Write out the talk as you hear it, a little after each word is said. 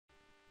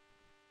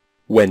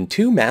When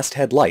two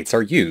masthead lights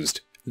are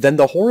used, then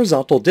the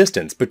horizontal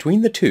distance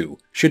between the two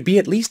should be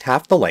at least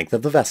half the length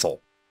of the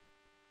vessel.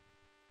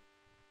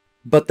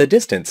 But the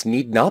distance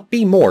need not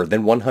be more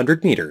than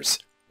 100 meters,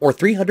 or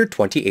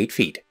 328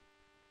 feet.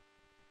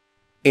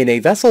 In a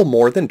vessel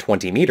more than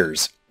 20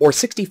 meters, or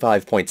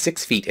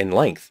 65.6 feet in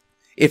length,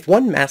 if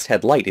one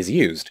masthead light is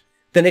used,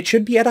 then it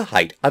should be at a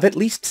height of at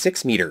least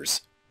 6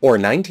 meters, or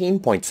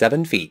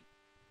 19.7 feet.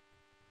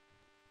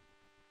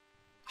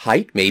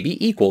 Height may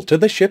be equal to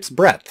the ship's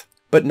breadth,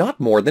 but not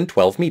more than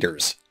 12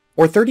 meters,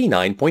 or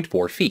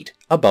 39.4 feet,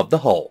 above the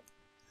hull.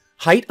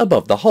 Height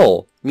above the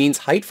hull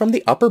means height from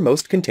the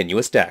uppermost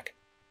continuous deck.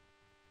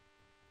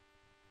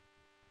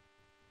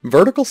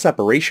 Vertical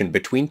separation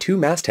between two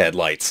masthead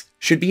lights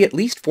should be at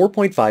least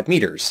 4.5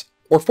 meters,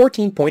 or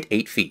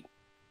 14.8 feet.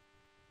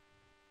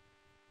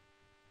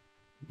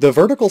 The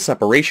vertical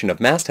separation of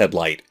masthead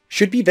light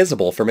should be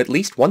visible from at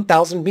least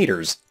 1,000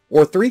 meters,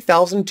 or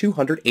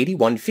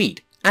 3,281 feet,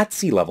 at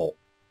sea level.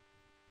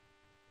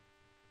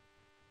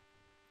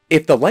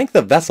 If the length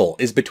of vessel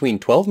is between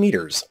 12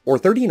 meters, or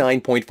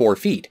 39.4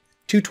 feet,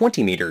 to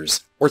 20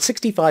 meters, or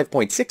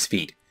 65.6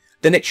 feet,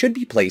 then it should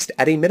be placed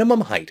at a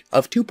minimum height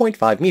of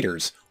 2.5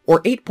 meters, or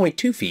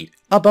 8.2 feet,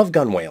 above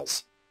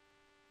gunwales.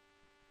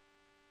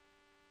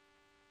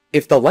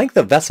 If the length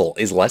of vessel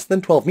is less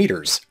than 12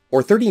 meters,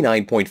 or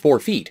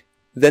 39.4 feet,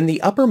 then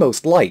the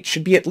uppermost light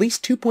should be at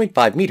least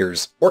 2.5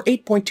 meters, or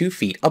 8.2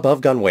 feet, above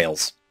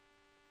gunwales.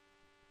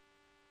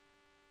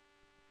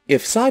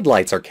 If side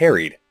lights are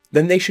carried,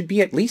 then they should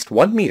be at least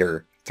 1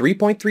 meter,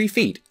 3.3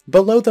 feet,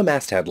 below the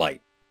masthead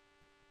light.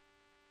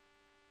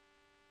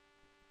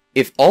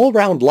 If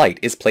all-round light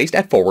is placed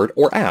at forward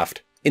or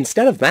aft,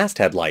 instead of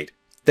masthead light,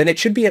 then it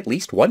should be at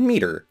least 1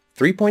 meter,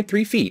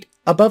 3.3 feet,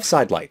 above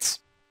side lights.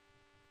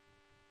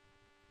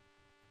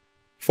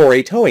 For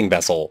a towing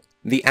vessel,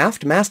 the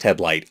aft masthead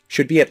light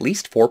should be at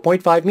least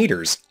 4.5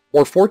 meters,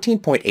 or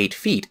 14.8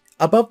 feet,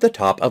 above the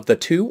top of the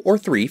 2 or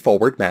 3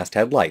 forward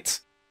masthead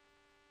lights.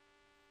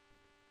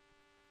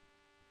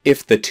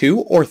 If the 2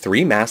 or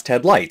 3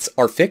 masthead lights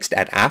are fixed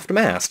at aft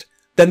mast,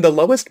 then the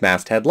lowest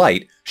masthead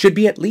light should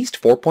be at least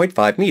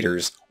 4.5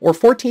 meters, or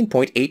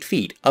 14.8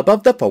 feet,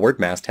 above the forward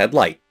masthead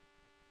light.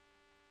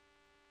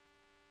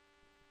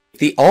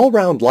 The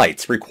all-round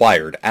lights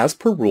required as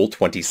per Rule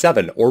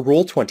 27 or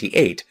Rule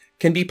 28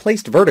 can be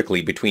placed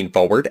vertically between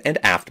forward and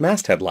aft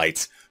masthead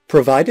lights,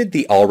 provided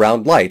the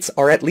all-round lights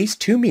are at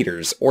least 2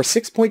 meters or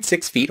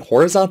 6.6 feet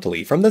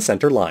horizontally from the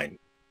center line.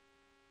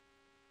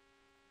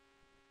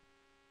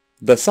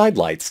 The side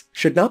lights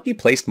should not be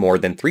placed more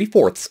than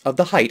 3/4 of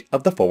the height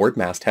of the forward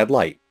masthead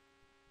light.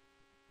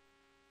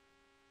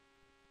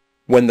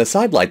 When the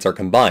side lights are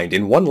combined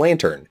in one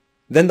lantern,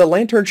 then the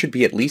lantern should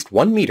be at least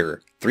 1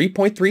 meter,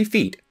 3.3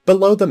 feet,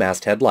 below the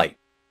masthead light.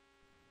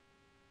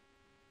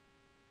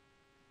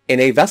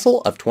 In a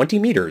vessel of 20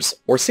 meters,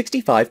 or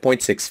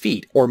 65.6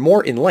 feet, or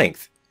more in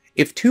length,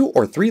 if 2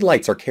 or 3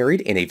 lights are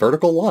carried in a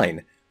vertical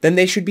line, then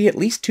they should be at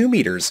least 2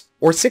 meters,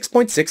 or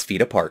 6.6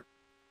 feet apart.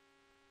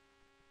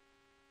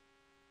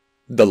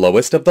 The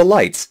lowest of the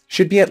lights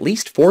should be at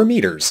least 4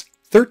 meters,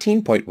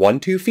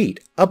 13.12 feet,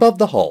 above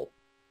the hull.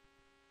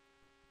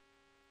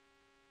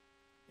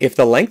 If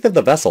the length of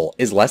the vessel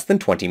is less than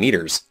 20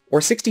 meters, or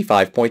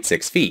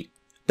 65.6 feet,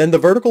 then the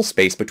vertical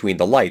space between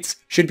the lights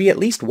should be at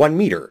least 1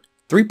 meter,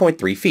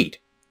 3.3 feet,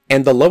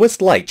 and the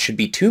lowest light should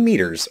be 2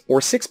 meters, or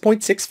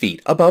 6.6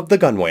 feet, above the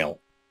gunwale.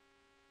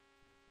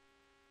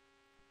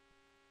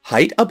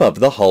 Height above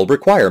the hull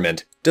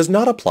requirement does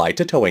not apply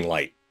to towing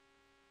light.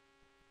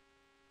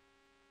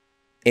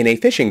 In a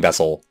fishing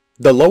vessel,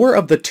 the lower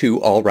of the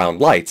 2 all-round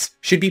lights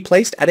should be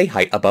placed at a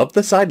height above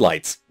the side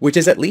lights, which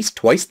is at least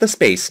twice the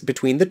space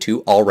between the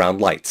 2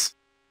 all-round lights.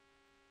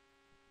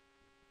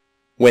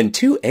 When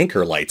 2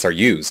 anchor lights are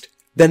used,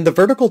 then the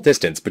vertical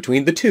distance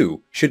between the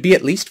 2 should be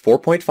at least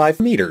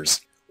 4.5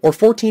 meters, or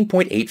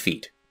 14.8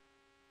 feet.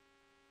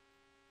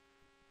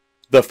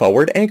 The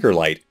forward anchor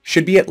light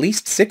should be at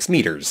least 6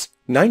 meters,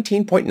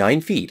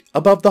 19.9 feet,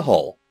 above the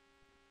hull.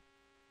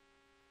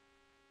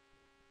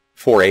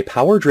 For a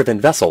power-driven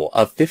vessel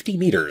of 50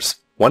 meters,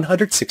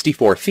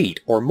 164 feet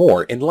or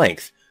more in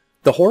length,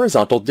 the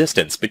horizontal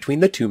distance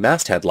between the 2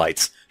 masthead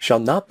lights shall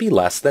not be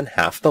less than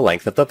half the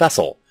length of the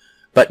vessel,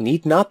 but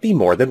need not be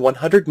more than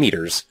 100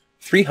 meters,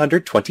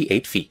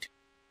 328 feet.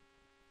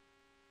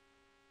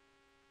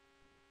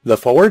 The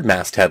forward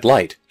masthead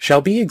light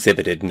shall be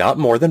exhibited not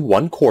more than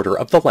 1/4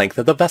 of the length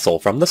of the vessel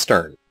from the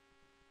stern.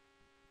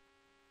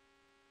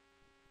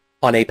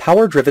 On a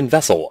power-driven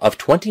vessel of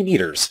 20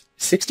 meters,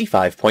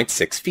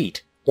 65.6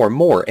 feet, or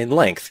more in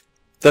length,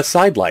 the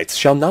side lights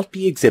shall not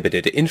be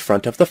exhibited in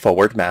front of the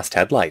forward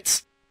masthead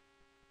lights.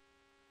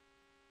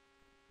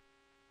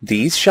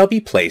 These shall be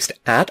placed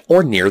at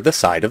or near the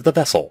side of the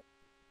vessel.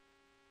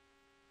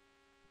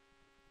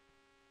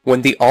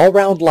 When the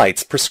all-round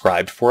lights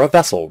prescribed for a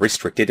vessel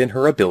restricted in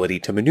her ability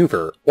to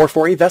maneuver, or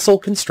for a vessel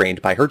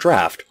constrained by her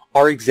draft,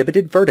 are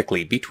exhibited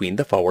vertically between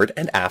the forward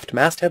and aft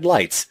masthead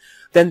lights,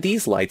 then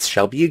these lights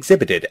shall be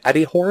exhibited at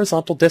a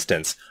horizontal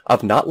distance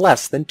of not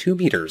less than 2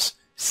 meters,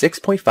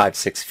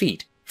 6.56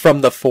 feet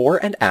from the fore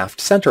and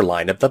aft center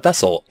line of the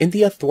vessel in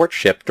the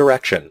athwartship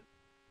direction.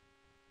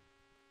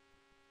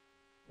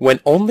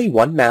 When only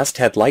one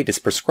masthead light is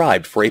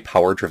prescribed for a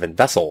power-driven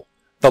vessel,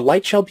 the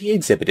light shall be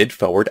exhibited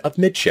forward of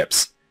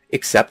midships,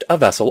 except a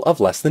vessel of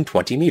less than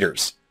 20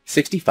 meters,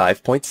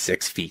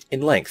 65.6 feet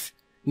in length,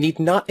 need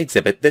not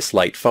exhibit this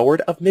light forward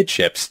of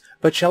midships,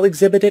 but shall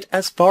exhibit it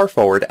as far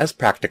forward as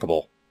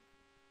practicable.